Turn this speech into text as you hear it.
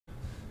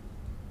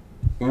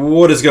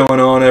What is going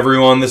on,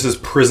 everyone? This is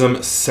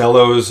Prizm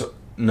Cellos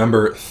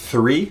number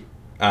 3.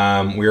 We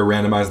are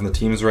randomizing the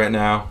teams right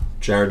now.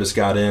 Jared just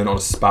got in on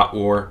a spot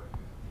war.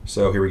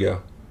 So here we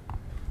go.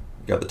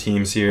 Got the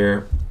teams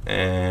here,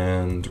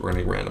 and we're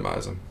going to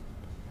randomize them.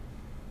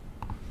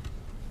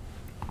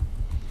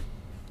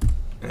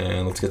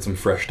 And let's get some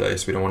fresh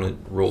dice. We don't want to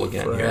roll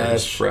again here.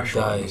 Just fresh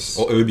dice.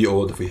 Well, it would be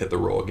old if we hit the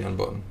roll again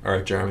button. All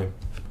right, Jeremy.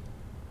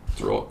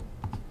 Let's roll it.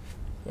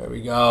 There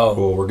we go.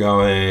 Cool. We're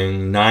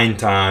going 9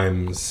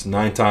 times.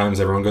 9 times,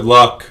 everyone. Good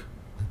luck.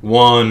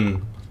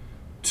 1,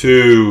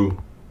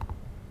 2,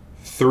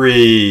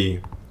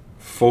 3,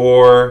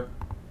 4,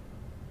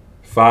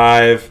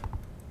 5,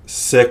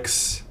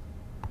 6,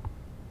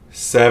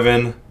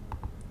 7,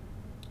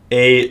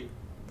 8,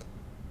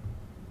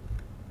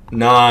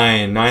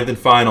 9. 9th and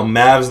final.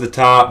 Mavs at the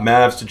top.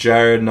 Mavs to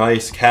Jared.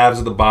 Nice. Cavs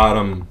at the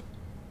bottom.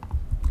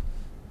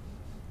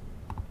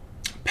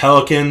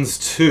 Pelicans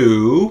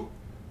to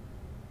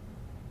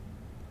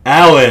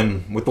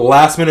Allen with the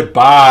last minute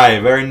buy.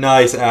 Very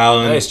nice,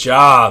 Allen. Nice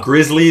job.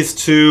 Grizzlies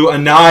to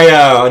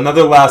Anaya.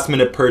 Another last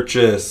minute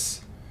purchase.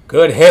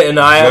 Good hit,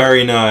 Anaya.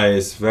 Very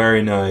nice.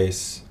 Very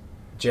nice.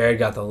 Jared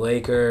got the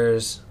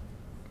Lakers.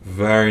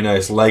 Very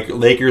nice.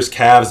 Lakers,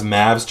 Cavs,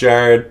 Mavs,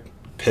 Jared.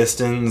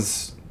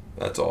 Pistons.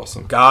 That's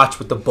awesome. Gotch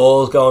with the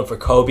Bulls going for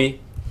Kobe.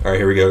 All right,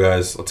 here we go,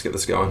 guys. Let's get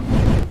this going.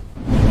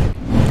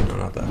 No,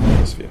 not that.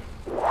 This view.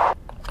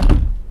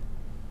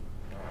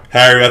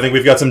 Harry, I think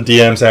we've got some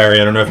DMs,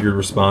 Harry. I don't know if you're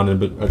responding,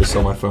 but I just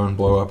saw my phone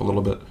blow up a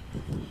little bit.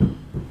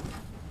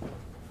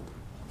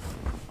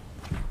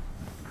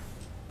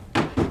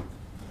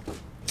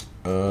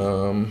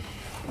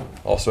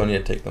 Also, I need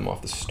to take them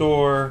off the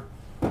store.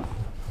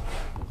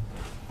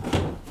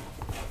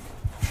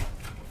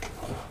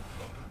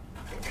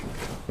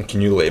 And can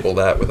you label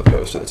that with a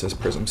poster that says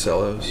Prizm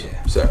Cellos?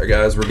 Yeah. Sorry,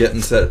 guys. We're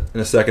getting set in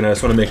a second. I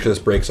just want to make sure this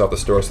breaks off the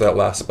store so that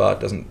last spot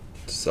doesn't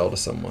sell to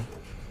someone.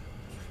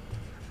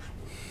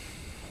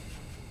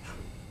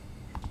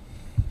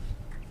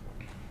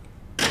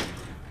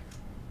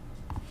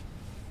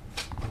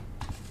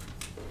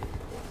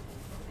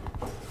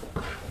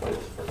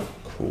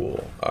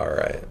 Cool. All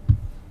right.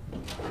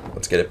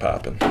 Let's get it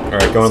popping. All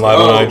right, going live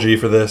on IG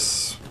for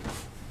this.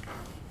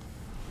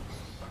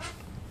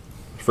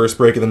 First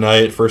break of the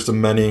night, first of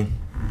many.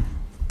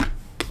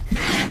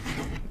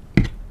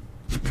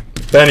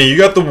 Benny, you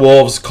got the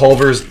Wolves.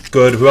 Culver's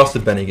good. Who else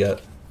did Benny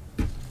get?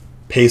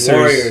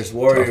 Pacers.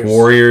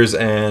 Warriors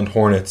and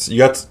Hornets. You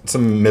got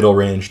some middle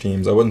range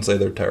teams. I wouldn't say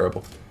they're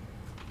terrible.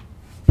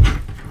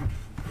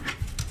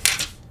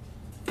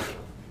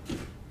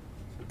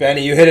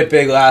 Benny, you hit it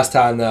big last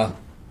time, though.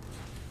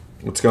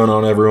 What's going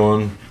on,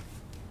 everyone?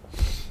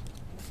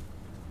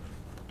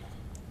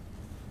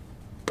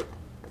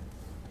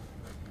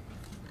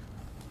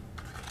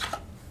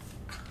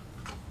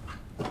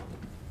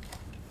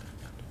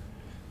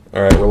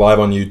 All right, we're live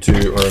on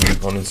YouTube or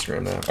on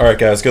Instagram now. All right,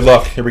 guys, good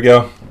luck. Here we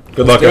go.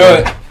 Good luck,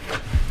 everyone.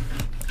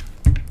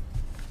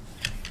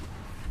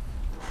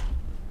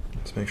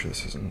 Let's make sure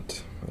this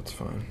isn't. That's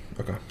fine.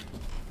 Okay.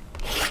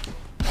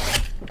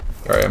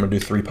 All right, I'm gonna do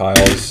 3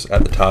 piles.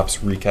 At the top's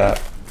recap.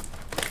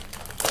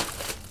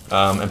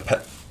 And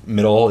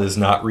middle is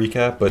not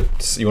recap,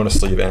 but you want to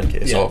sleeve and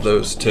case all of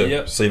those too.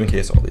 Yep. Sleeve and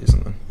case all these,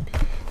 and then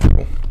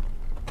cool.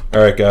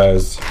 All right,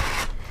 guys.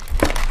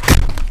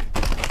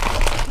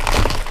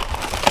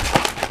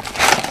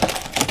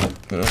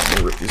 I'm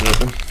gonna rip these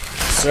open.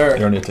 Sir. You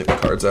don't need to take the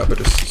cards out, but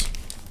just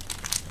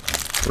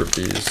rip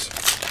these.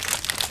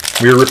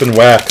 We're ripping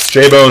wax.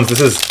 J-Bones,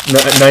 this is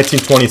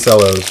 1920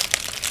 Cellos.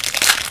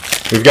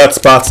 We've got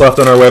spots left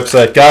on our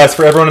website. Guys,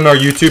 for everyone in our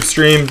YouTube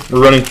stream,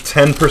 we're running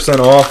 10%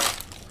 off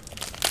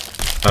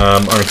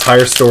our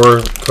entire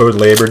store, code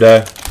Labor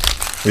Day.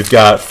 We've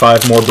got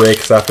 5 more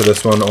breaks after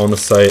this one on the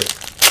site.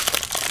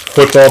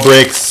 Football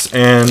breaks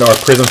and our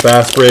Prizm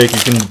Fast break. You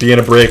can be in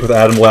a break with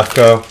Adam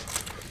Lefko,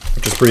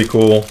 which is pretty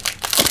cool.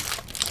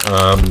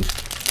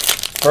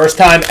 First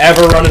time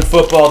ever running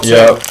football, too.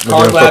 Yeah, we're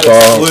doing football,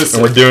 exclusive.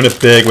 and we're doing it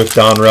big with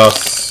Don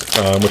Russ,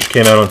 which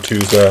came out on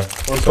Tuesday.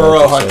 We're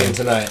burrow hunting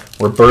tonight.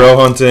 We're burrow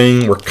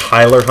hunting, we're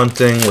Kyler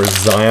hunting, we're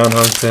Zion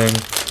hunting,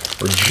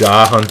 we're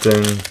Ja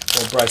hunting,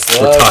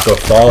 we're Taco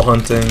Fall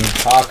hunting.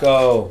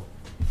 Taco.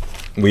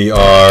 We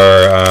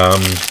are,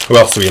 who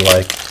else do we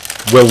like?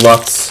 Will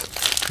Lutz.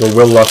 We're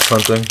Will Lutz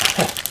hunting.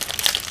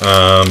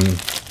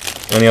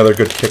 Any other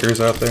good kickers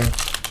out there?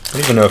 I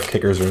don't even know if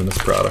kickers are in this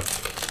product.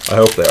 I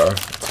hope they are.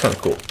 It's kind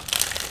of cool.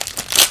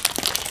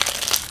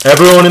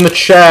 Everyone in the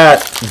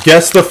chat,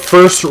 guess the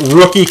first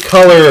rookie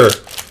color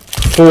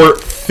for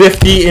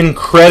 50 in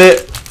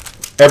credit.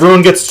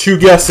 Everyone gets 2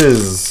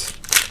 guesses.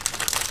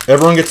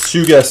 Everyone gets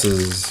 2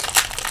 guesses.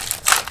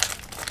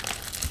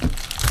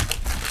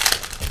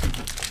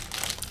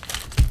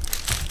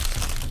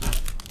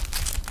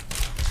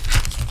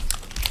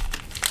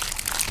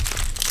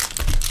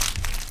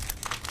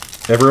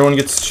 Everyone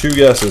gets 2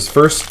 guesses.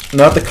 First,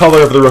 not the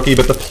color of the rookie,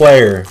 but the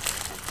player.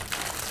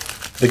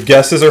 The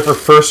guesses are for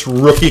first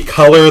rookie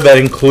color that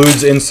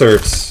includes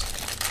inserts.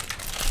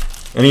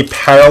 Any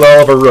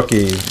parallel of a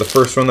rookie. The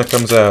first one that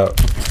comes out.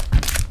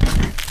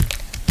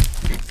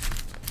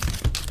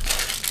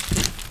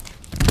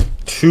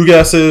 Two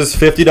guesses,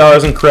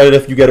 $50 in credit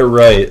if you get it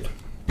right.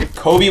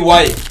 Kobe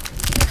White.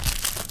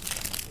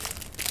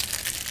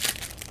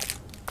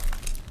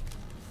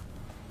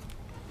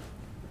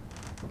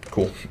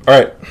 Cool. All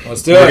right.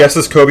 Let's do it. My guess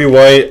is Kobe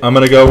White. I'm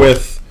going to go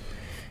with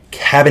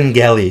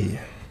Cabangeli.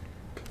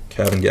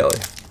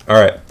 All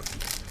right.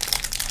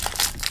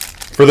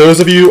 For those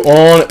of you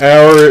on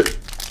our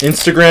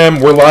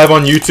Instagram, we're live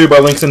on YouTube.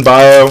 Our link's in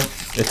bio.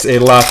 It's a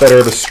lot better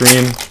of a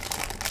stream.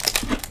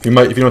 If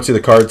you don't see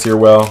the cards here,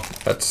 well,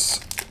 that's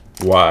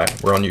why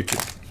we're on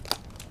YouTube.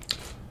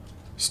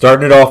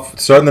 Starting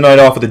the night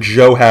off with a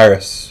Joe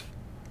Harris,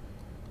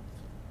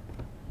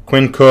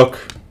 Quinn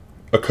Cook,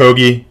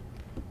 Okogie,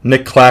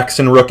 Nick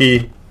Claxton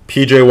rookie,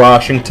 PJ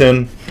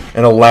Washington,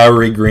 and a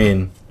Lowry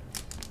Green.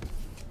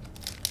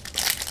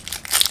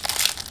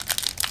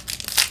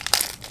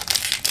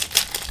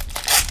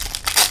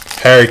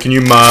 Harry, can you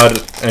mod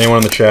anyone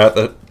in the chat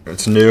that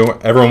it's new?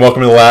 Everyone,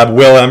 welcome to the lab.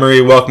 Will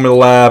Emery, welcome to the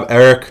lab.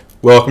 Eric,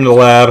 welcome to the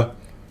lab.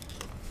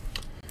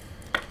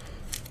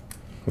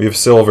 We have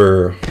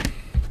silver.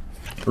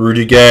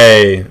 Rudy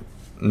Gay,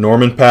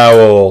 Norman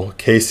Powell,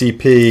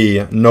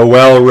 KCP,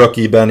 Noel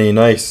rookie, Benny,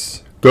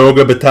 nice.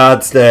 Goga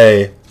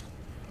Batadze,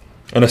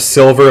 and a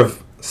silver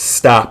of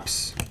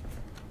Stops.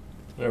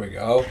 There we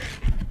go.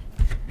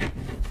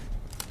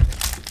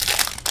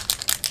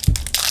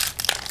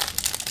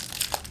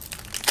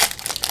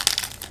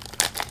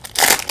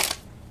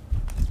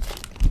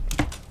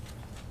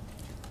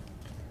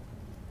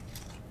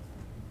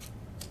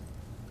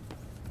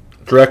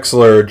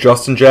 Drexler,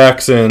 Justin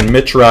Jackson,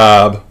 Mitch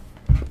Robb,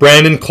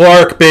 Brandon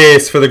Clark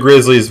base for the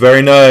Grizzlies,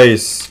 very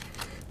nice.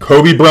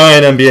 Kobe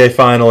Bryant NBA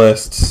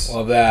finalists.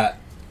 Love that.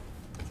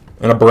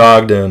 And a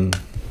Brogdon.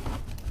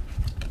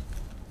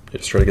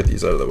 Just try to get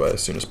these out of the way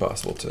as soon as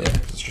possible too. Yeah.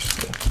 It's just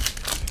cool.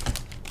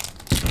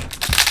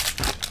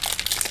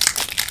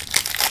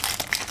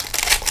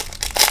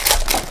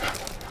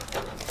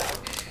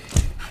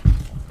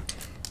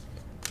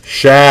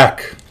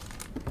 Shaq,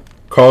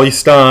 Cauley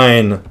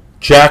Stein,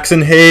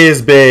 Jackson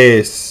Hayes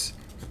base,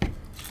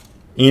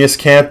 Enes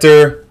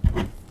Kanter,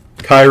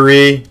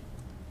 Kyrie,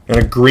 and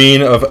a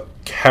green of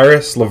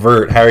Karis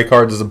LeVert. Harry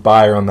Cards is a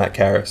buyer on that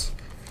Karis.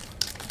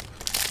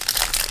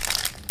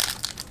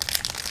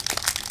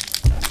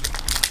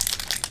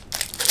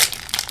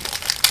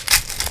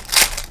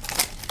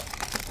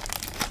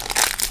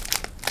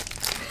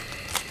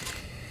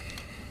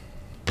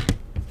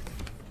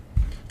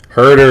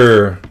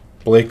 Herder,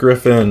 Blake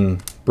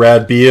Griffin,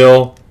 Brad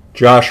Beal,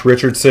 Josh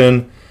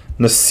Richardson,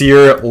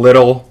 Nasir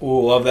Little.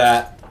 Ooh, love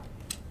that.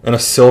 And a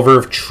silver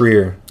of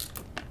Trier.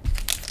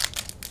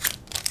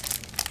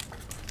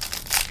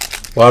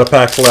 A lot of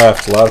packs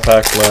left.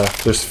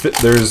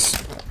 There's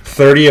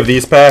 30 of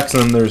these packs,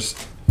 and then there's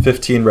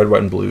 15 red,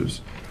 white, and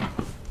blues.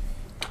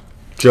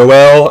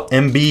 Joel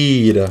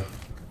Embiid,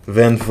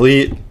 Van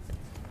Vliet,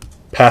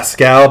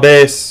 Pascal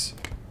base,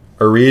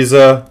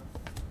 Ariza,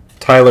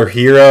 Tyler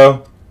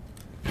Hero,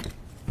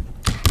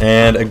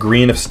 and a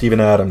green of Steven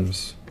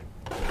Adams.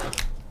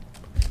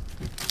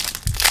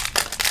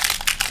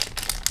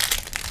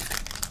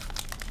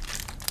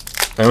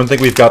 I don't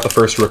think we've got the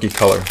first rookie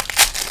color.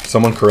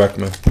 Someone correct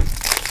me.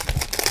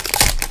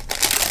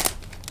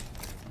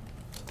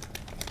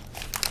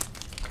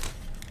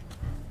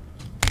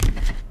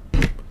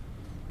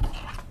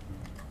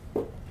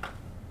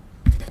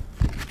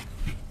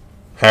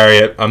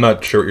 Harriet, I'm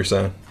not sure what you're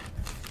saying.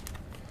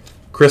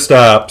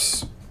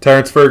 Kristaps,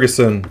 Terrence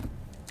Ferguson,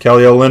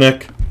 Kelly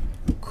Olynyk,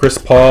 Chris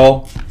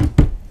Paul,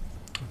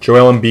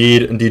 Joel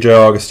Embiid, and DJ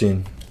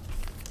Augustine.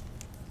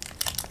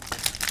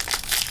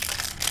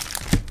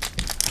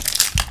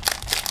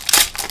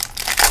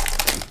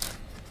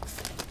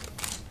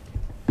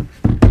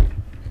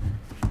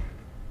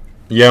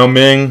 Yao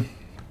Ming,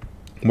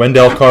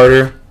 Wendell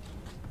Carter.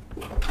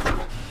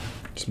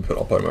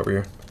 I'll put him over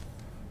here.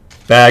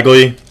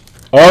 Bagley,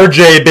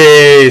 RJ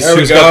base.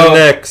 Who's got the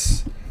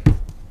Knicks?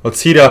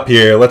 Let's heat up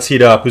here.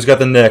 Who's got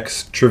the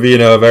Knicks?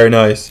 Trevino, very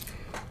nice.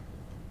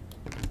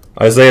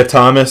 Isaiah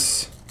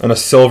Thomas and a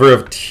silver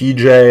of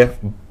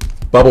TJ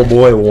Bubble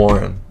Boy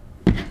Warren.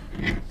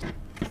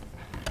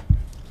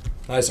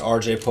 Nice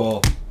RJ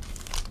pull.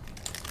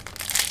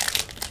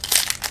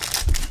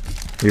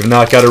 We've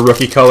not got a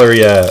rookie color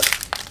yet.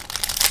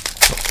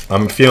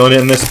 I'm feeling it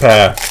in this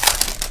pack.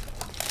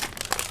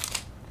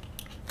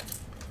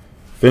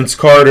 Vince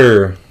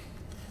Carter,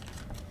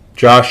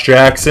 Josh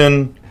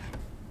Jackson,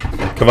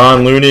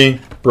 Kevon Looney,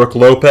 Brooke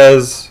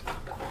Lopez,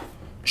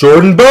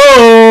 Jordan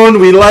Bone.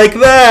 We like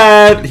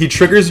that. He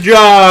triggers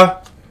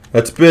Ja.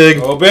 That's big.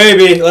 Oh,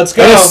 baby. Let's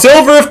go. And a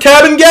silver of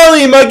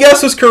Cabangeli. My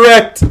guess was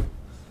correct.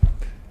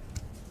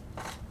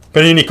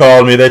 Panini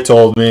called me. They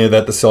told me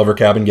that the silver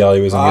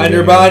Cabangeli was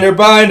in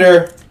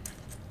Binder.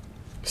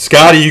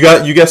 Scotty, you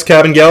guessed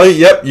Cabangeli?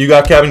 Yep, you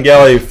got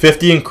Cabangeli.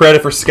 50 in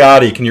credit for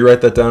Scotty. Can you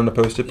write that down to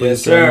post it, please?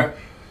 Yes, sir.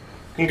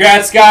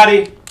 Congrats,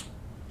 Scotty.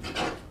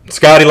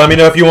 Scotty, let me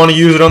know if you want to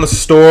use it on the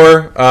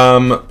store.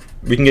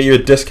 We can get you a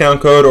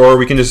discount code, or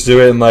we can just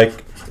do it in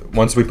like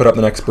once we put up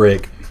the next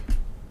break.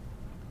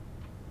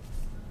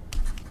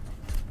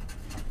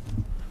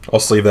 I'll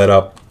sleeve that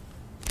up.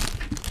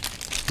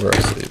 Where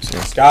are sleeves?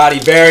 Yeah. Scotty,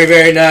 very,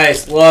 very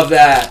nice. Love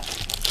that.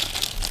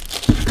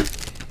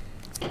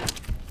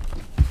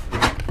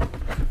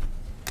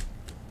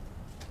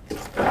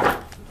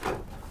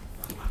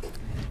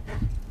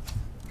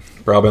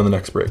 Probably on the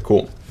next break.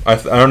 Cool. I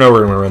don't know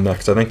where we're going to run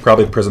next. I think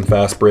probably Prizm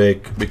Fast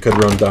Break. We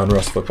could run Don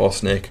Russ Football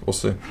Snake. We'll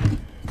see.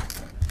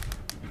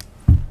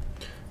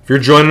 If you're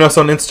joining us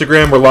on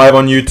Instagram, we're live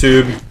on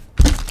YouTube.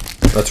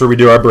 That's where we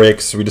do our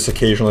breaks. We just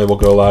occasionally will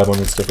go live on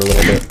Insta for a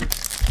little bit.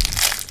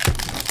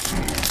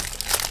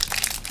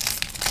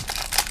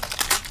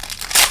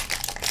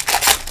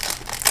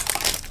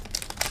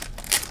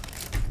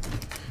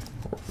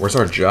 Where's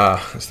our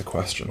jaw? That's the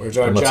question. Where's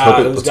our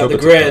jaw? Who's got the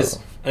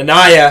Grizz?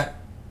 Anaya.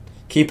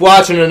 Keep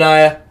watching,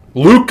 Anaya.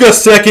 Luka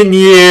second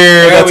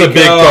year. That's a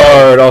big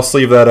card. I'll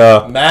sleeve that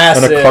up.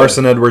 Massive. And a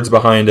Carson Edwards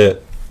behind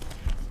it.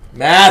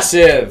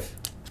 Massive.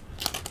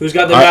 Who's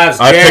got the Mavs?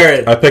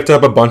 Jared. I picked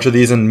up a bunch of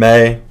these in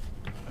May.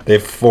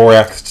 They've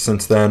 4x'd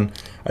since then.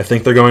 I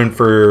think they're going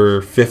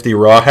for 50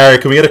 raw. Harry,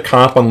 can we get a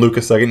comp on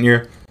Luka second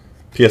year?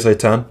 PSA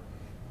 10?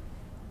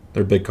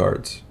 They're big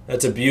cards.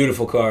 That's a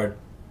beautiful card.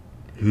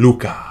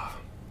 Luka.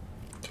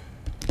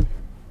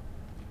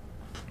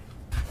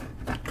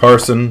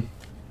 Carson.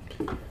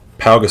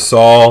 Pau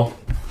Gasol.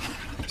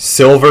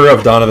 Silver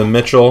of Donovan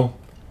Mitchell.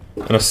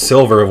 And a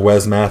silver of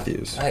Wes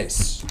Matthews.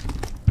 Nice.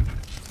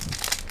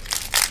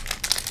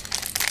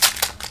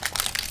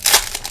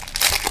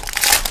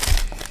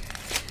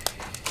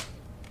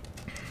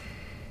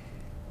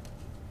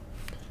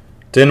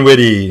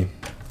 Dinwiddie,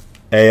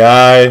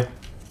 AI,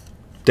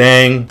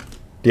 Dang,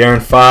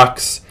 De'Aaron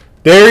Fox.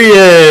 There he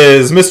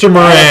is, Mr.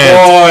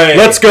 Morant.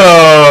 Let's go.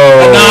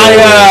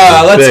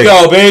 Anaya, let's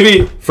go,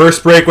 baby.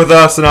 First break with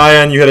us, Anaya,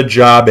 and you had a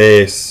job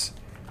ace.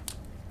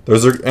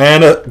 Those are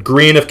and a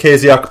green of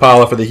KZ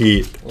Okpala for the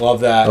Heat.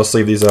 Love that. I'll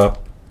sleeve these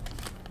up.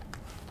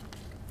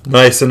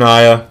 Nice,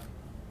 Anaya.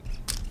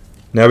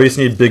 Now we just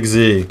need Big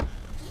Z.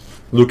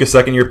 Luka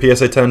second year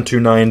PSA 10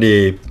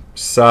 290.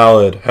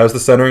 Solid. How's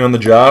the centering on the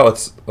jaw?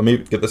 Let me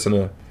get this in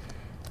a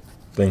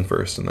thing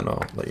first, and then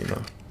I'll let you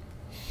know.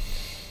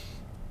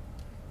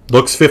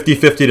 Looks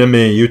 50-50 to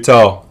me. You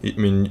tell. I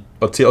mean,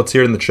 let's hear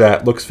it in the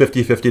chat. Looks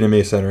 50-50 to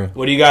me, centering.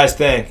 What do you guys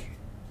think?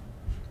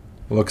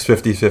 Looks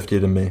 50-50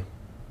 to me.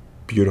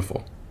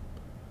 Beautiful.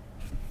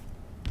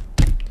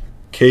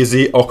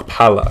 KZ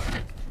Okpala.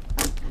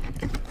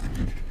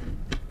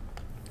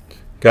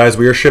 Guys,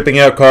 we are shipping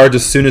out cards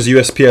as soon as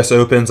USPS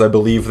opens. I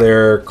believe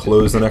they're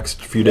closed the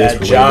next few days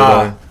for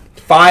Labor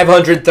Day.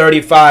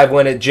 535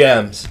 when it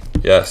gems.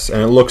 Yes,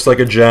 and it looks like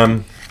a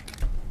gem.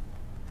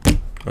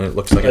 And it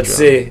looks like a gem. Let's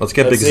see. Let's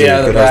get Big Z.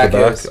 Good has the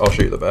back. I'll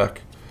show you the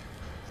back.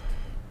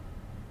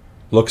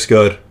 Looks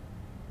good.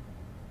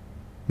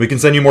 We can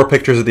send you more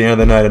pictures at the end of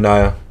the night,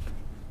 Anaya.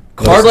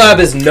 Card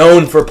Lab is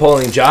known for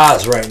pulling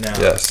jaws right now.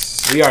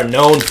 Yes. We are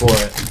known for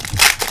it.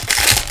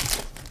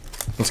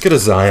 Let's get a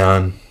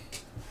Zion.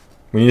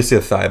 We need to see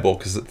a Thibault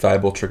because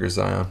Thibault triggers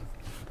Zion.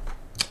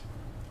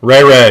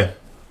 Ray.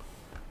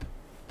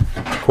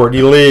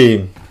 Courtney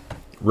Lee.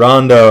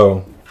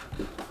 Rondo.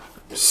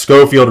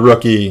 Schofield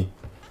rookie.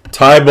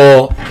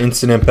 Thibault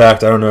instant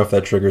impact. I don't know if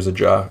that triggers a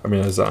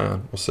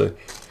Zion. We'll see.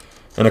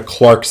 And a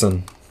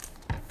Clarkson.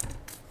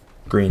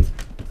 Green.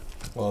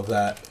 Love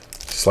that.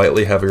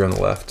 Slightly heavier on the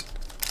left.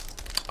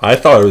 I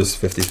thought it was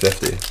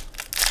 50-50.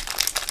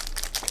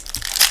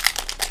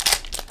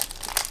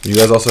 You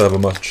guys also have a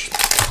much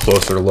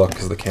closer look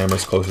because the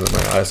camera's closer than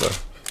my eyes are.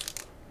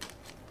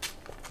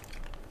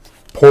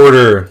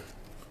 Porter,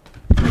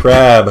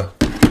 Crab,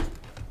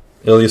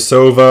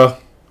 Ilyasova,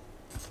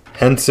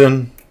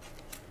 Henson,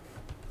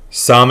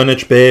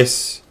 Samanich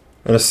base,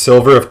 and a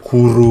silver of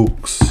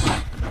Kuruks.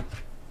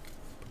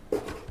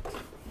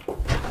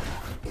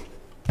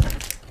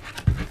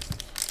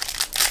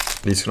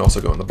 These can also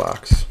go in the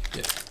box.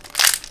 Yeah.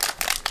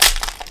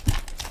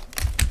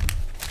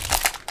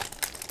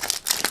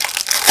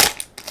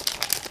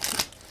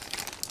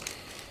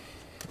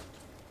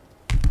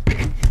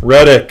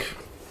 Reddick,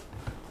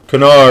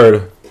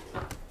 Kennard,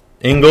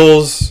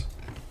 Ingles,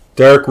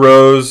 Derrick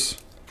Rose,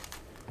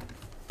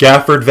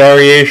 Gafford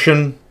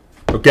variation,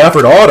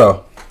 Gafford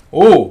auto.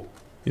 Ooh.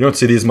 You don't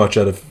see these much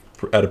out of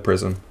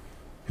Prizm.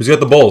 Who's got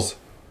the Bulls?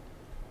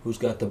 Who's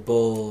got the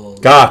Bulls?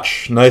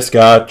 Gotch. Nice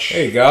Gotch.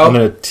 There you go. And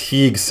then a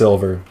Teague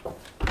silver.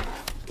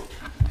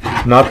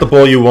 Not the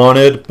bull you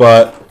wanted,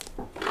 but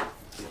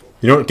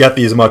you don't get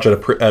these much out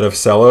of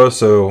Cellos,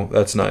 so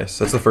that's nice.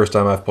 That's the first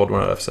time I've pulled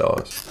one out of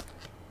Cellos.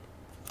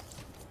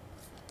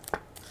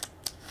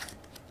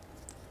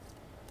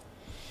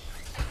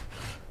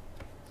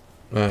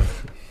 I'm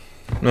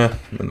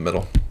in the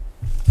middle.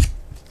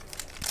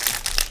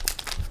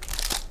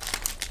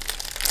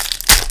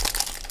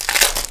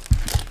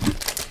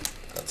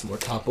 Got some more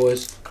Top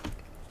Boys.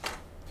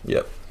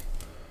 Yep.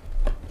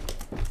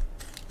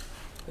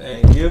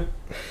 Thank you.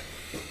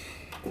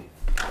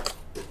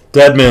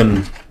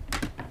 Dedman.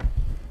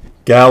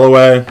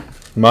 Galloway.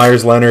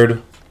 Myers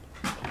Leonard.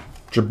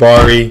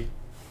 Jabari.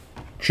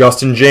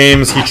 Justin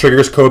James. He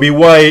triggers Kobe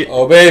White.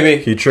 Oh,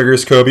 baby. He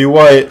triggers Kobe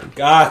White.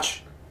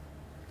 Gotch.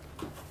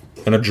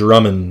 And a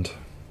Drummond.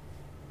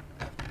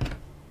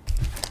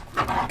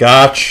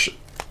 Gotch.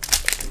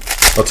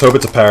 Let's hope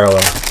it's a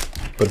parallel.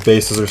 But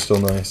bases are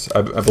still nice.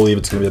 I believe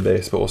it's going to be a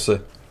base, but we'll see.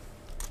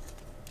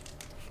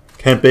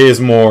 Kent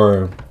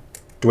Bazemore.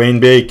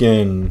 Dwayne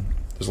Bacon.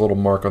 There's a little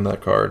mark on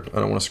that card. I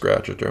don't want to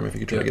scratch it, Jeremy, if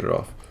you could try to get it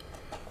off.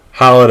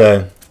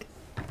 Holiday.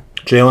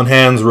 Jalen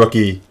Hands,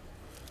 rookie.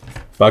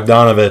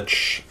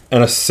 Bogdanovich.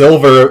 And a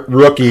silver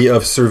rookie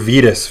of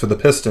Servetus for the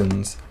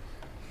Pistons.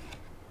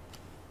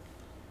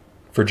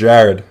 For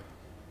Jared.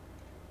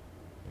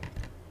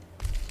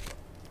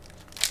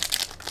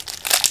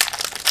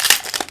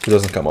 If it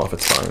doesn't come off,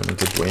 it's fine.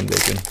 It's a Dwayne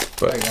Bacon.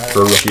 But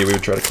for a rookie, we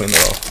would try to clean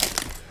that off.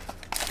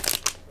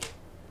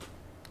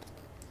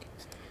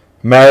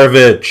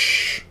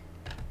 Maravich.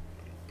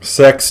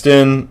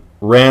 Sexton.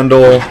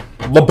 Randall.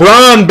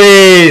 LeBron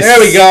base! There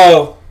we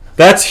go.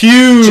 That's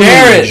huge!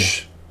 Jared!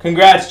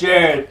 Congrats,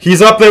 Jared.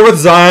 He's up there with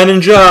Zion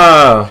and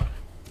Ja.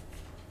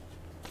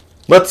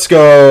 Let's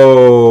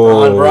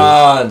go.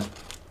 Ron.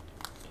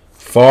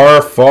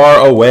 Far,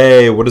 far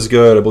away. What is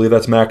good? I believe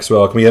that's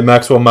Maxwell. Can we get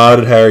Maxwell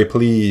modded, Harry?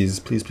 Please,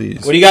 please,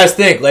 please. What do you guys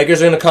think?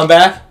 Lakers are going to come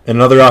back?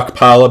 Another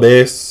Akpala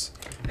base.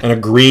 And a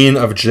green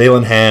of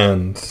Jalen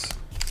Hands.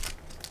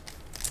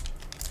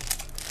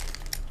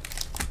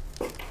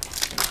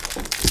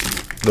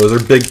 Those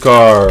are big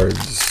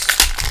cards.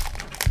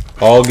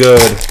 All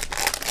good.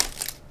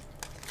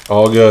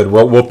 All good.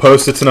 We'll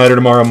post it tonight or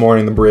tomorrow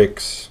morning, the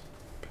breaks.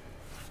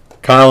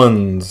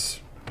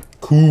 Collins.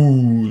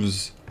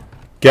 Kuz.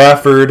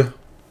 Gafford.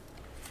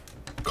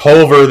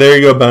 Culver. There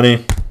you go,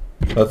 Benny.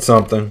 That's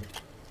something.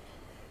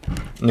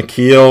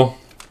 Nikhil.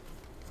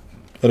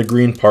 And a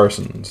green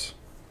Parsons.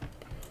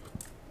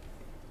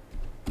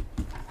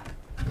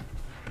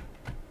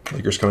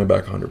 Lakers coming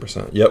back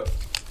 100%. Yep.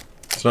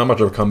 It's not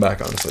much of a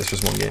comeback, honestly. It's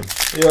just one game.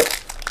 Yep.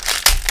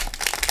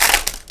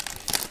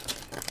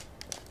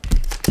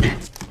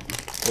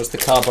 What's the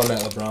comp on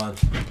that, LeBron?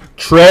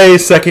 Trey,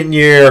 second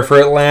year for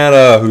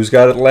Atlanta. Who's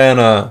got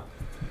Atlanta?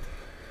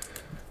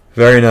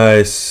 Very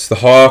nice. The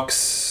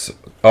Hawks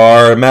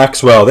are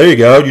Maxwell. There you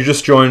go. You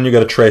just joined. You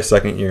got a Trey,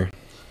 second year.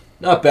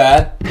 Not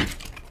bad.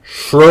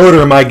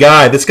 Schroeder, my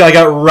guy. This guy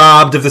got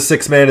robbed of the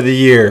sixth man of the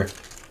year.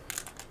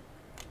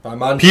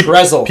 I'm on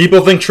Trezl. People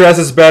think Trez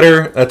is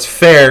better. That's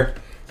fair.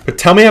 But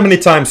tell me how many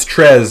times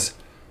Trez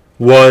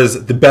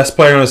was the best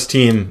player on his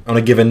team on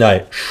a given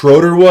night.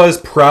 Schroeder was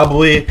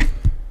probably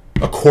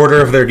a quarter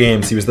of their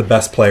games. He was the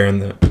best player in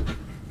the...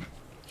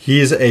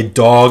 He's a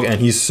dog, and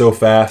he's so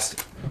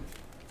fast.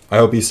 I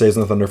hope he stays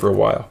in the Thunder for a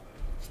while.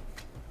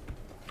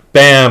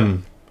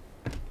 Bam.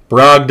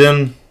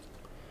 Brogdon.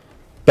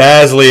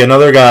 Basley,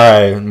 another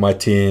guy on my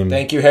team.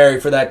 Thank you,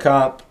 Harry, for that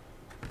comp.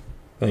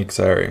 Thanks,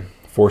 Harry.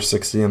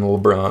 460 in the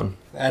LeBron.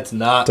 That's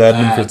not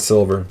Dedman bad. for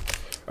silver.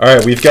 All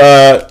right, we've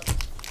got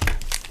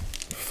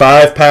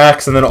 5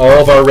 packs and then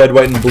all of our red,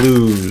 white, and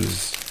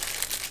blues.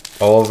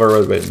 All of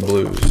our red, white, and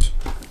blues.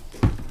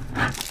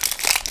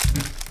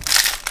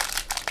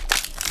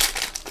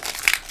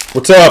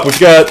 What's up? We've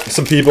got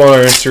some people on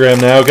our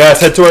Instagram now.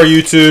 Guys, head to our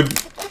YouTube.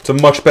 It's a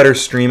much better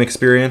stream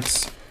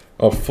experience.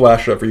 I'll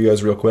flash it up for you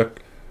guys real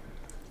quick.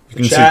 You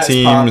can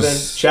see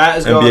teams, chat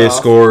is going NBA off.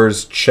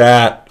 scores,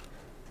 chat,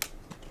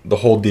 the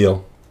whole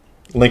deal.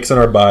 Links in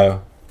our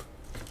bio.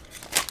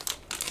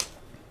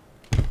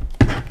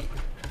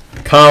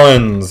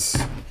 Collins.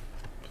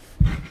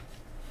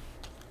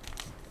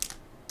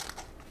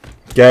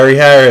 Gary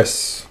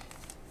Harris.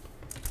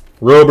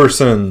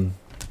 Roberson.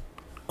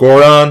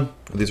 Goran.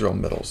 These are all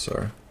middles,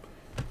 sorry.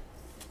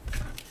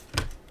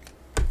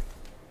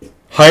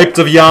 Hyped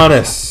of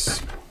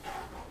Giannis.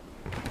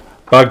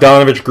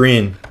 Bogdanovich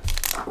Green.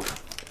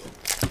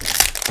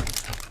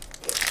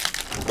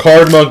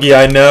 Card Monkey,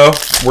 I know.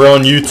 We're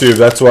on YouTube,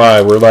 that's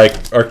why. We're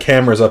like, our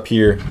camera's up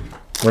here.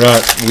 We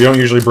don't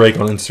usually break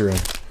on Instagram.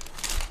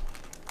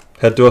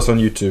 Head to us on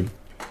YouTube.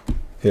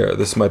 Here,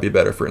 this might be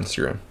better for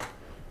Instagram.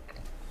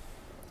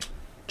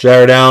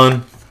 Jared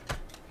Allen.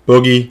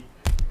 Boogie.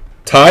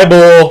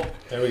 Tybal.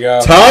 There we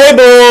go.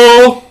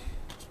 Tybal!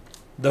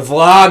 The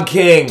Vlog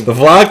King. The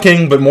Vlog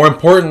King, but more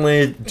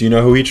importantly, do you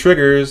know who he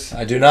triggers?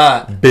 I do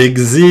not. Big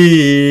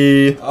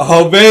Z.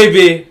 Oh,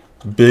 baby.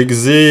 Big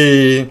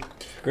Z.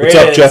 Great. What's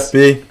up, Jeff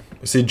B?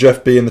 I see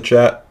Jeff B in the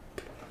chat.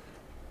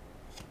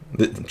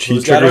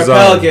 Who's got our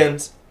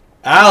Pelicans?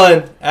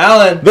 Allen.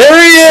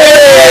 There he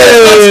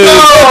is!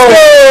 Let's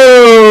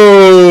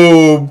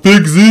go!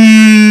 Big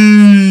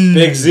Z!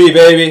 Big Z,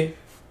 baby.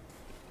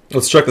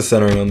 Let's check the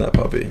centering on that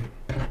puppy.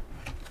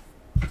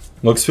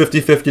 Looks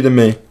 50-50 to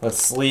me.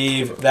 Let's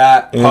sleeve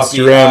that puppy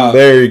Instagram, up.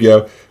 there you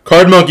go.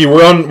 Card Monkey,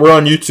 we're on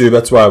YouTube.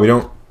 That's why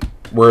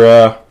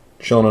we're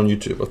showing on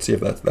YouTube. Let's see if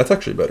that's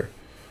actually better.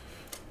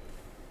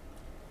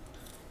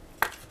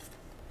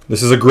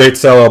 This is a great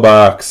cello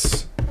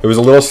box. It was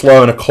a little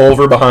slow, and a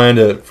Culver behind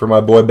it for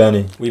my boy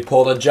Benny. We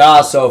pulled a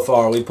Ja so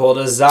far. We pulled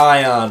a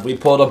Zion. We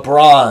pulled a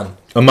Braun.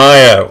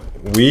 Amaya,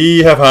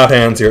 we have hot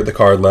hands here at the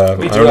Card Lab.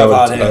 We do have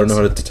hot hands. I don't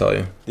know what to tell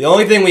you. The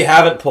only thing we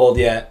haven't pulled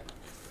yet.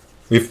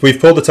 We've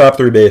pulled the top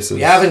 3 bases.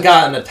 We haven't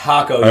gotten a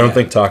Taco yet. I don't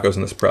think Taco's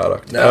in this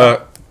product.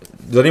 No.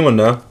 Does anyone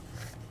know?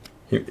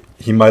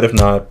 He might have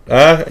not.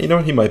 You know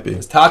what? He might be.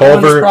 Is Taco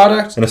in this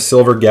product? And a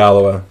silver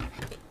Galloway.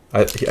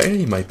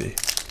 He might be.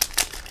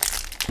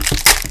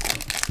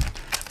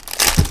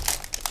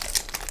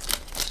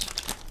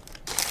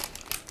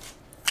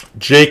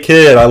 J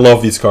Kid, I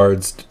love these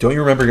cards. Don't you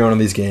remember going to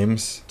these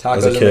games Tacos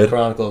as a kid? The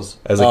Chronicles.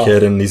 As a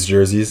kid in these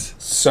jerseys.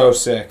 So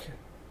sick.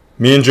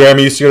 Me and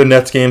Jeremy used to go to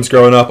Nets games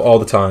growing up all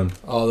the time.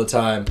 All the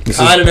time.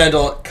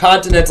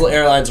 Continental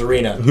Airlines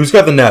Arena. Who's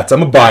got the Nets?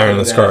 I'm a buyer in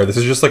this card. This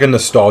is just like a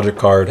nostalgic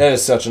card. That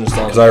is such a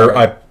nostalgic card.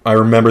 Because I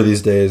remember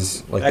these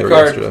days like they were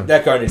yesterday.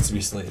 That card needs to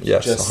be sleeved.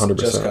 Yes,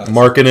 100%.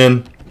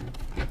 Markkanen,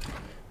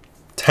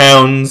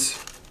 Towns,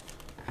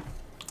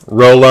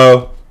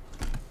 Rolo,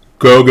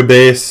 Goga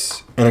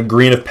base, and a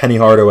green of Penny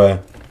Hardaway.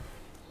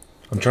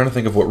 I'm trying to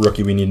think of what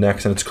rookie we need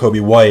next, and it's Kobe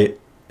White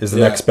is the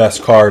next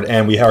best card,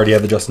 and we already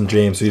have the Justin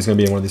James, so he's going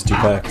to be in one of these 2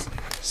 packs.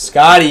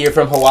 Scotty, you're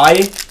from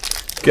Hawaii?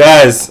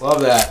 Guys.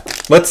 Love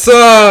that. Let's,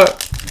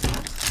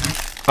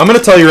 I'm going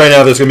to tell you right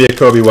now there's going to be a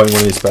Kobe White in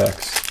one of these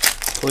packs.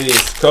 Please.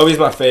 Kobe's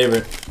my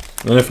favorite.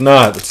 And if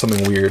not, it's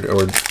something weird.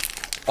 Or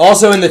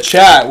also in the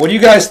chat, what do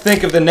you guys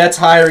think of the Nets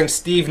hiring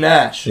Steve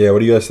Nash? Yeah, what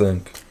do you guys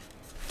think?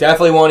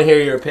 Definitely want to hear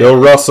your opinion.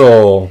 Bill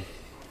Russell,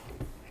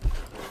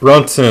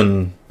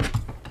 Brunson,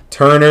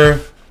 Turner,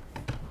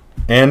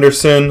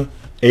 Anderson,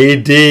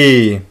 AD,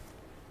 and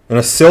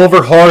a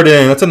silver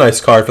Harden. That's a nice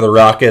card for the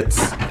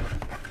Rockets.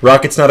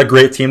 Rockets not a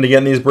great team to get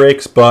in these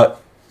breaks,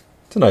 but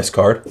it's a nice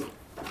card.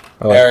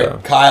 I like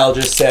that. Kyle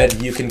just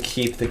said you can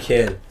keep the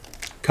kid.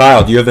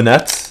 Kyle, do you have the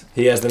Nets?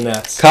 He has the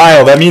Nets.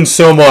 Kyle, that means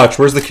so much.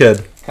 Where's the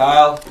kid?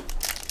 Kyle,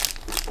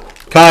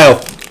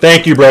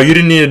 thank you, bro. You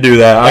didn't need to do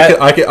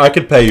that. I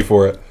could pay you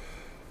for it.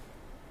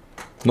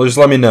 Well, just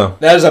let me know.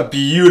 That is a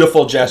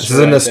beautiful gesture. This is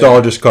a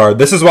nostalgic card.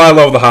 This is why I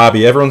love the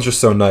hobby. Everyone's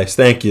just so nice.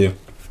 Thank you.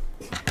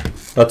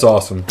 That's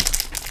awesome.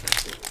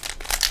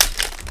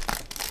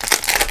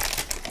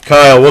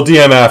 Kyle, we'll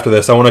DM after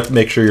this. I want to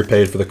make sure you're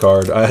paid for the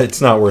card.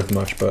 It's not worth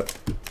much, but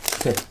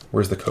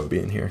where's the Kobe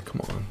in here? Come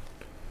on.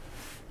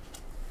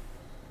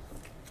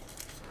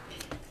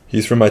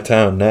 He's from my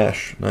town,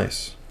 Nash.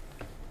 Nice.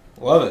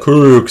 Love it.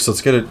 Krooks.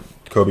 Let's get a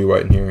Kobe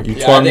White in here.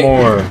 Etuan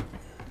Moore.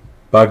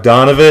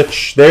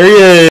 Bogdanovich. There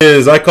he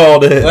is. I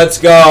called it. Let's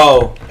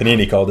go.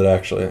 Panini called it,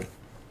 actually.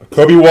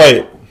 Kobe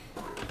White.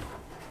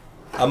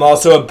 I'm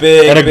also a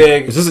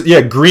big... Is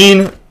this,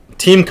 green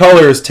team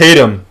colors,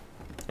 Tatum.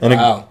 And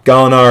a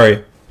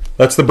Gallinari.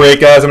 That's the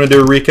break, guys. I'm going to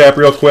do a recap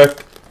real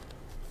quick.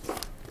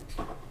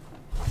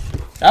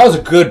 That was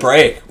a good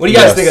break. What do you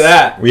guys think of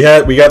that? We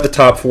got the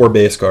top 4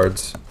 base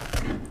cards.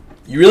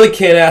 You really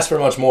can't ask for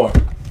much more.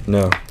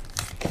 No.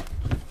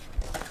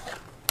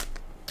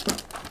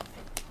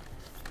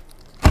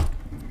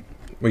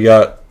 We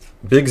got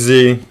Big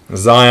Z,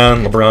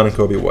 Zion, LeBron, and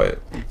Kobe White.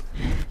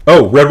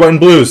 Oh, red, white, and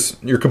blues.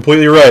 You're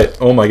completely right.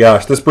 Oh my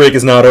gosh, this break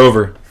is not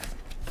over.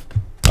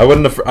 I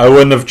wouldn't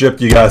have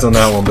gypped you guys on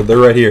that one, but they're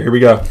right here. Here we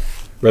go.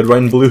 Red, white,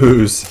 and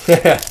blues.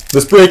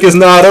 This break is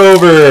not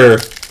over.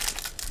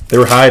 They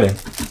were hiding.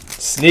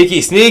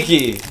 Sneaky,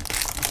 sneaky.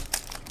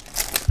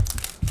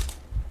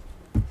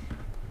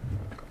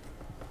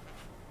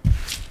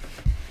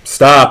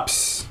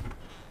 Stops.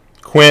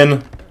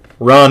 Quinn,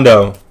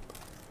 Rondo.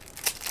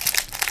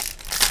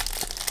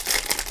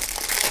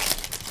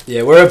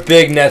 Yeah, we're a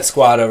big net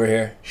squad over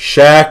here.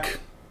 Shaq,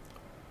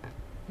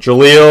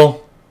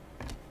 Jaleel,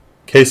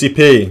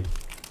 KCP.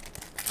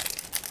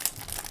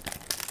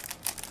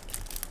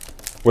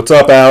 What's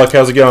up, Alec?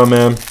 How's it going,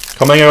 man?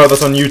 Come hang out with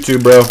us on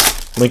YouTube, bro.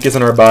 Link is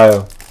in our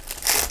bio.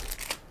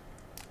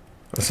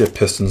 I see a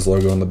Pistons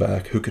logo on the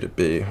back. Who could it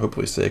be?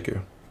 Hopefully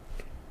Sekou.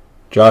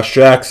 Josh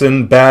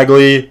Jackson,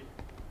 Bagley,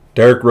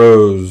 Derrick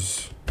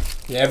Rose.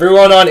 Yeah,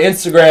 everyone on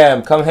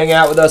Instagram, come hang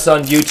out with us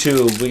on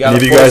YouTube. We got. Any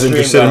of you guys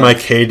interested in my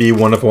KD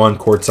 1-of-1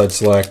 courtside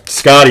select?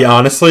 Scotty,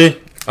 honestly,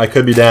 I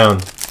could be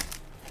down,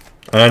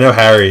 and I know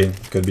Harry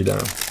could be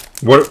down.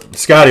 What,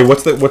 Scotty?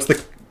 What's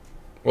the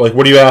like?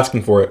 What are you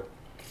asking for it?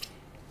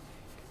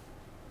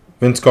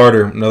 Vince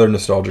Carter, another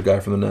nostalgia guy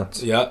from the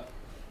Nets. Yep.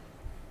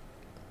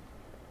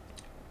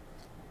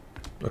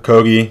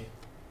 Okogie,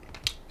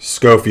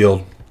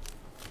 Schofield.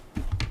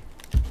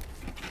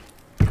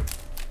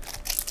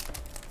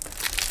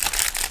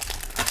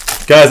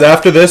 Guys,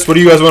 after this, what do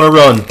you guys want to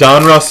run?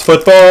 Donruss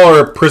football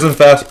or Prizm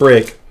fast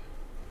break?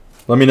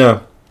 Let me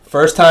know.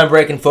 First time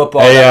breaking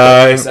football.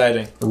 AI,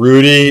 exciting.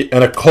 Rudy,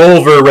 and a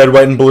Culver red,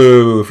 white, and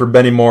blue for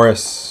Benny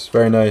Morris.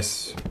 Very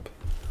nice.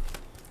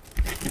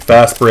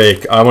 Fast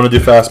break. I want to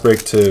do fast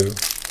break too.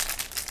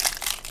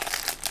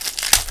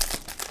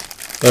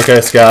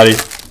 Okay, Scotty.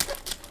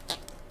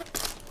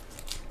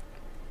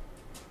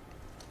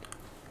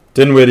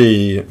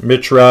 Dinwiddie,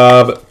 Mitch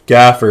Robb,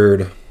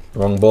 Gafford.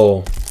 Wrong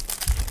bowl.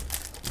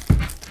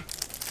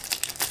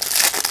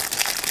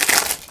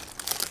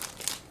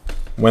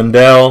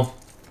 Wendell,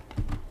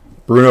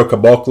 Bruno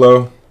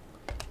Caboclo,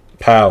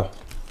 Pow.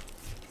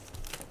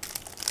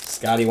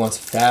 Scotty wants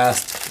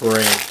fast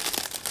break.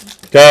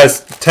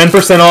 Guys,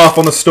 10% off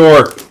on the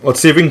store. Let's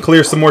see if we can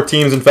clear some more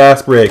teams in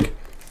fast break.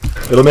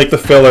 It'll make the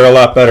filler a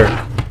lot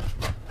better.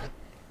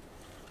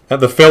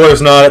 And the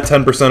filler's not at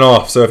 10%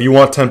 off, so if you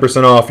want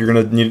 10% off, you're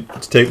going to need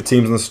to take the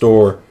teams in the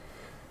store.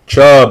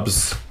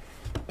 Chubbs.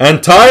 And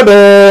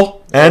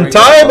Tybal. And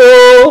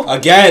Tybal.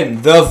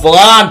 Again, the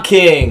Vlog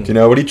King. Do you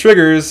know what he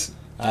triggers?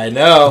 I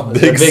know.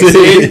 Big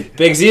Z.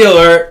 Big Z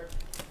alert.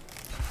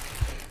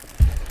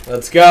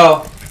 Let's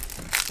go.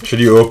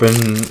 Should you open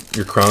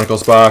your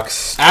Chronicles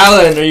box?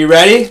 Alan, are you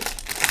ready?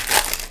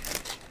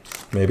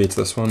 Maybe it's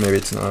this one. Maybe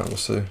it's not. We'll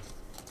see.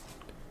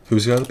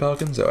 Who's got the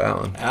Pelicans? Oh,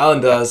 Alan.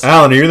 Alan does.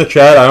 Alan, are you in the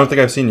chat? I don't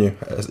think I've seen you.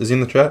 Is he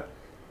in the chat?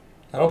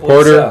 I don't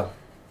believe so.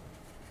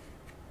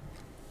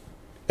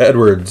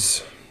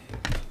 Edwards.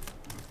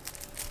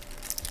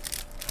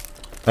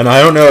 And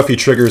I don't know if he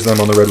triggers them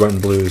on the red, white,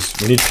 and blues.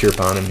 We need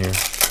Pierpont in here.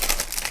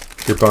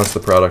 Pierpont's the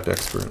product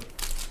expert.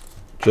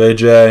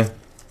 JJ.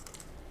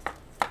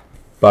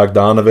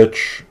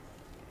 Bogdanovich.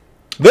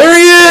 There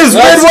he is!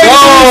 Let's red,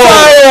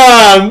 white,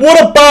 and blue Zion!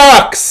 What a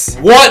box!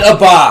 What a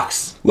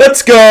box!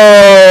 Let's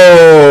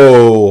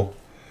go!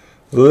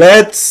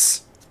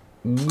 Let's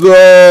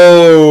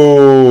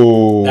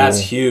go! That's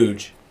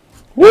huge.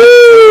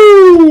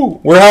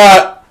 Woo! We're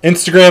hot.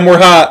 Instagram, we're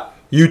hot.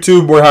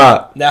 YouTube, we're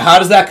hot. Now, how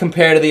does that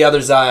compare to the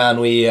other Zion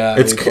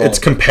it's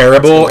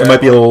comparable. It might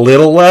be a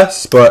little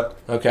less, but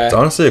it's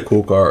honestly a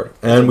cool card.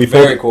 And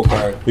very cool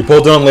card. We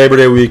pulled it on Labor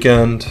Day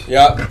weekend.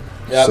 Yep.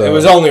 So. It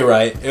was only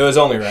right. It was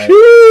only right.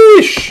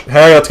 Sheesh.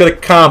 Harry, let's get a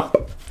comp.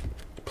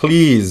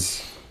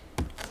 Please.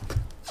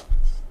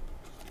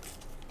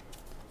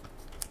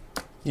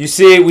 You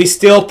see, we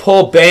still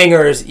pull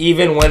bangers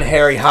even when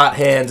Harry Hot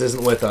Hands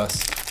isn't with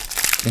us.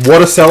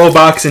 What a cello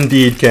box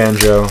indeed,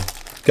 Kanjo.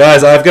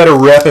 Guys, I've got a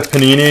rep at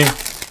Panini.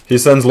 He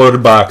sends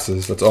loaded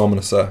boxes. That's all I'm going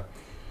to say.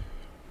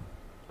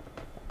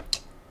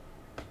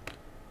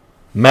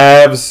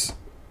 Mavs,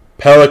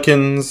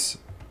 Pelicans.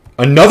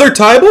 Another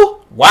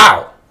Tybal?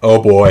 Wow. Oh,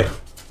 boy.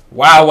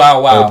 Wow, wow,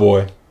 wow. Oh,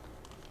 boy.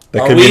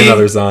 That could be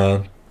another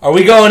Zion. Are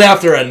we going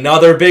after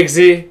another Big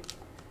Z?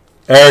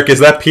 Eric, is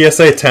that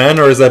PSA 10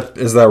 or is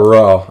that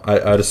raw?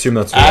 I'd assume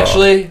that's raw.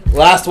 Actually,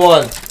 last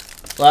one.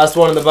 Last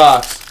one in the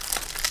box.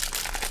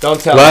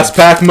 Don't tell me. Last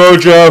pack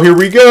mojo. Here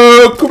we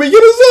go. Can we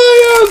get a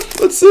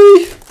Zion? Let's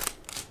see.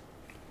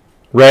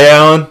 Ray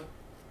Allen.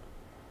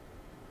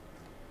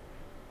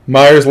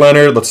 Myers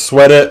Leonard. Let's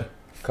sweat it.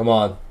 Come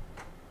on.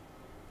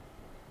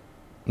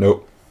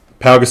 Nope.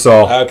 Pau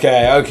Gasol.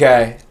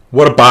 Okay.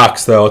 What a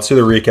box, though. Let's do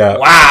the recap.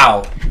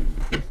 Wow.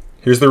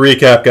 Here's the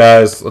recap,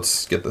 guys.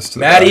 Let's get this to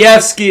the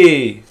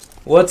Matievsky.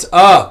 What's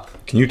up?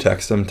 Can you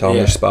text him? Tell him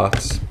your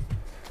spots.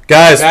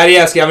 Guys.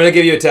 Matievsky, I'm going to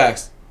give you a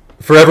text.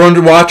 For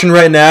everyone watching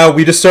right now,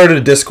 we just started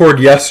a Discord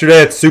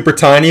yesterday. It's super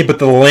tiny, but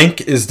the link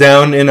is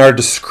down in our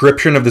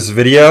description of this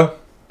video.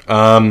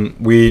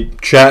 We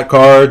chat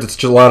cards. It's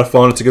just a lot of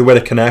fun. It's a good way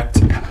to connect.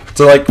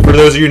 So, like, for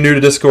those of you new to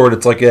Discord,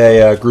 it's like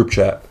a group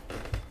chat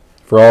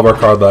for all of our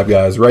Card Lab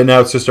guys. Right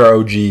now, it's just our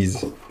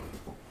OGs.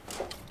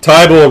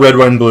 Tybal, red,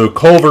 white, and blue.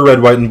 Culver,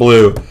 red, white, and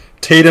blue.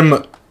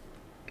 Tatum,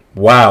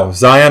 wow.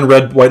 Zion,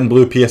 red, white, and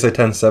blue. PSA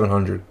 10,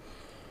 700.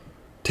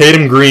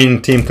 Tatum,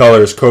 green, team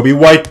colors. Kobe,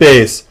 white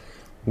base.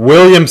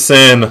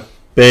 Williamson,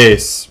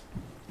 base.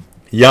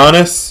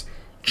 Giannis,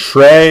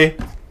 Trey,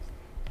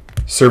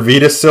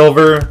 Servita,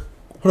 silver.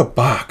 What a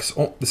box.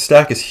 Oh, the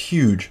stack is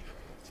huge.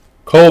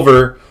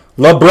 Culver,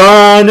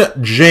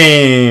 LeBron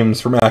James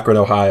from Akron,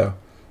 Ohio.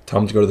 Tell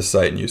him to go to the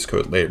site and use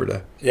code Labor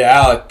Day. Yeah,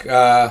 Alec.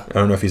 I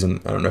don't know if he's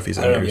in. I don't know if he's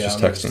in here. He's just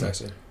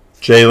texting.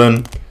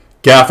 Jalen,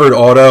 Gafford,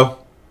 auto.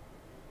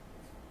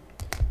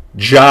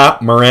 Ja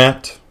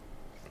Morant,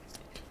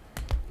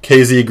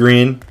 KZ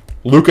Green,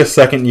 Lucas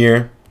second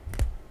year,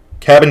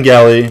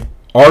 Kabengele,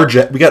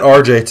 RJ. We got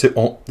RJ too.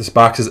 Oh, this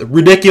box is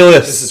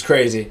ridiculous. This is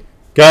crazy.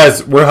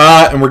 Guys, we're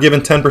hot and we're giving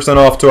 10%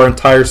 off to our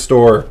entire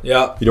store.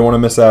 Yep. You don't want to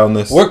miss out on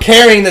this. We're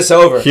carrying this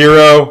over.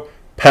 Hero,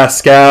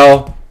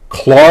 Pascal,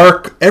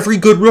 Clark, every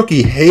good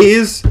rookie,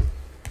 Hayes,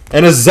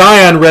 and a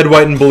Zion red,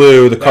 white, and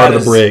blue, the card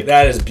of the break.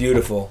 That is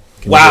beautiful.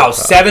 Wow,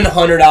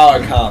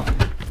 $700 comp.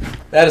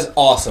 That is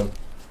awesome.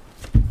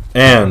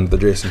 And the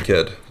Jason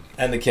Kidd.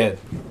 And the kid.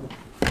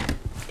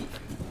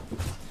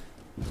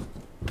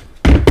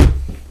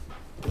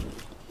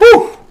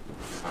 Woo!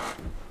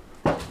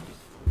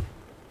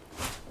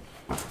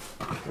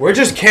 We're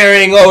just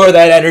carrying over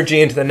that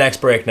energy into the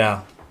next break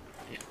now.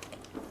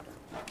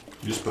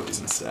 You just put these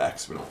in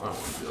stacks. I don't want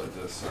to be like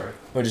this. Sorry.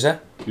 What'd you say?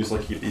 You just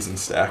like keep these in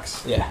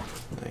stacks. Yeah.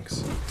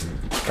 Thanks.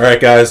 All right,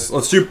 guys.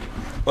 Let's hear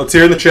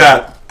in the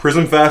chat.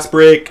 Prizm fast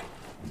break.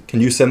 Can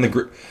you send the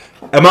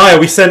Amaya?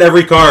 We send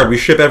every card. We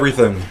ship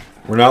everything.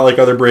 We're not like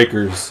other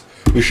breakers.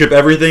 We ship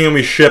everything and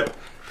we ship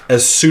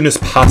as soon as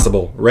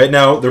possible. Right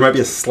now, there might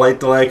be a slight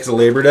delay because of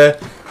Labor Day.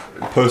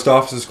 Post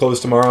office is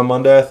closed tomorrow on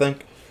Monday, I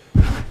think.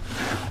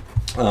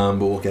 But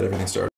we'll get everything started.